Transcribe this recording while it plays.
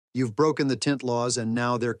You've broken the tint laws and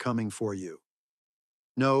now they're coming for you.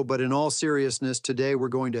 No, but in all seriousness, today we're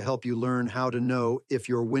going to help you learn how to know if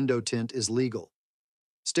your window tint is legal.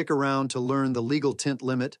 Stick around to learn the legal tint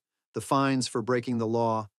limit, the fines for breaking the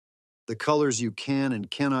law, the colors you can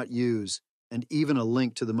and cannot use, and even a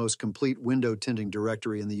link to the most complete window tinting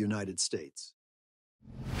directory in the United States.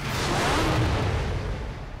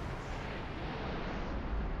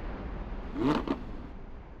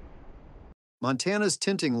 Montana's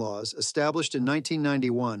tinting laws, established in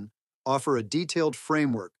 1991, offer a detailed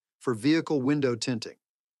framework for vehicle window tinting,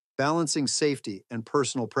 balancing safety and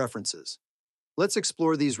personal preferences. Let's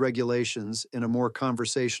explore these regulations in a more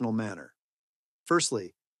conversational manner.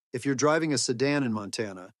 Firstly, if you're driving a sedan in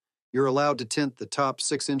Montana, you're allowed to tint the top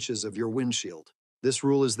 6 inches of your windshield. This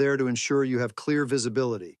rule is there to ensure you have clear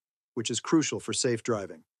visibility, which is crucial for safe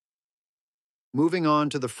driving. Moving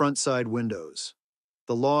on to the front side windows.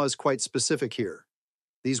 The law is quite specific here.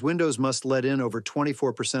 These windows must let in over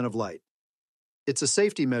 24% of light. It's a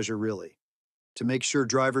safety measure, really, to make sure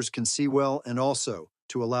drivers can see well and also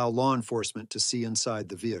to allow law enforcement to see inside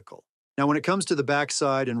the vehicle. Now, when it comes to the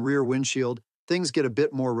backside and rear windshield, things get a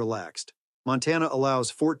bit more relaxed. Montana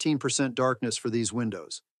allows 14% darkness for these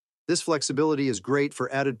windows. This flexibility is great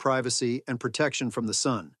for added privacy and protection from the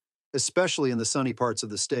sun, especially in the sunny parts of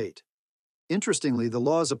the state. Interestingly, the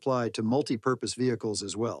laws apply to multi-purpose vehicles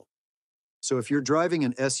as well. So if you're driving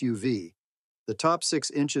an SUV, the top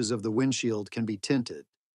 6 inches of the windshield can be tinted.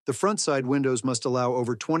 The front side windows must allow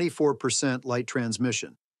over 24% light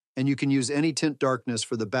transmission, and you can use any tint darkness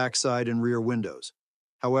for the backside and rear windows.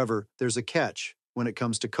 However, there's a catch when it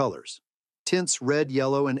comes to colors. Tints red,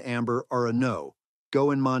 yellow, and amber are a no.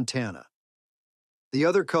 Go in Montana. The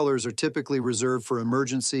other colors are typically reserved for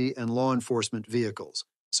emergency and law enforcement vehicles,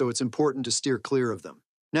 so it's important to steer clear of them.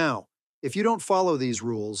 Now, if you don't follow these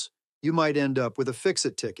rules, you might end up with a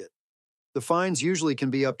fix-it ticket. The fines usually can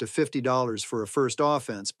be up to $50 for a first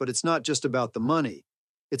offense, but it's not just about the money.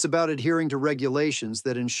 It's about adhering to regulations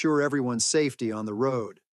that ensure everyone's safety on the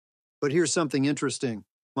road. But here's something interesting.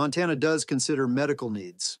 Montana does consider medical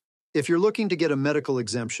needs. If you're looking to get a medical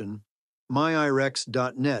exemption,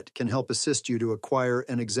 myirex.net can help assist you to acquire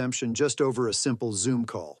an exemption just over a simple Zoom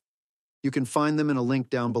call. You can find them in a link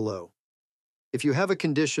down below. If you have a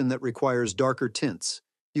condition that requires darker tints,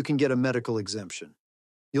 you can get a medical exemption.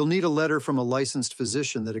 You'll need a letter from a licensed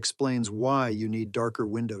physician that explains why you need darker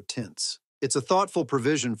window tints. It's a thoughtful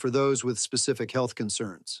provision for those with specific health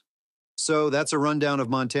concerns. So that's a rundown of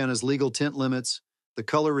Montana's legal tint limits, the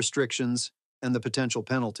color restrictions, and the potential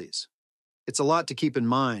penalties. It's a lot to keep in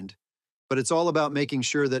mind, but it's all about making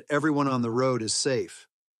sure that everyone on the road is safe.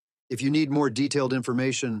 If you need more detailed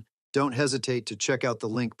information, don't hesitate to check out the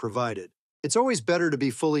link provided. It's always better to be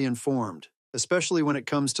fully informed, especially when it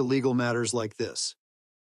comes to legal matters like this.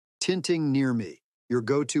 Tinting Near Me, your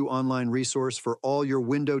go-to online resource for all your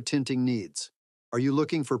window tinting needs. Are you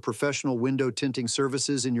looking for professional window tinting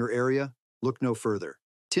services in your area? Look no further.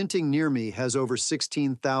 Tinting Near Me has over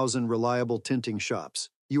 16,000 reliable tinting shops.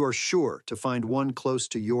 You are sure to find one close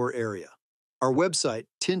to your area. Our website,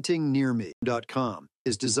 tintingnearme.com,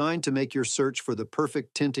 is designed to make your search for the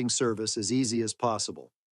perfect tinting service as easy as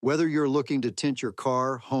possible. Whether you're looking to tint your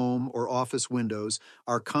car, home, or office windows,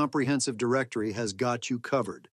 our comprehensive directory has got you covered.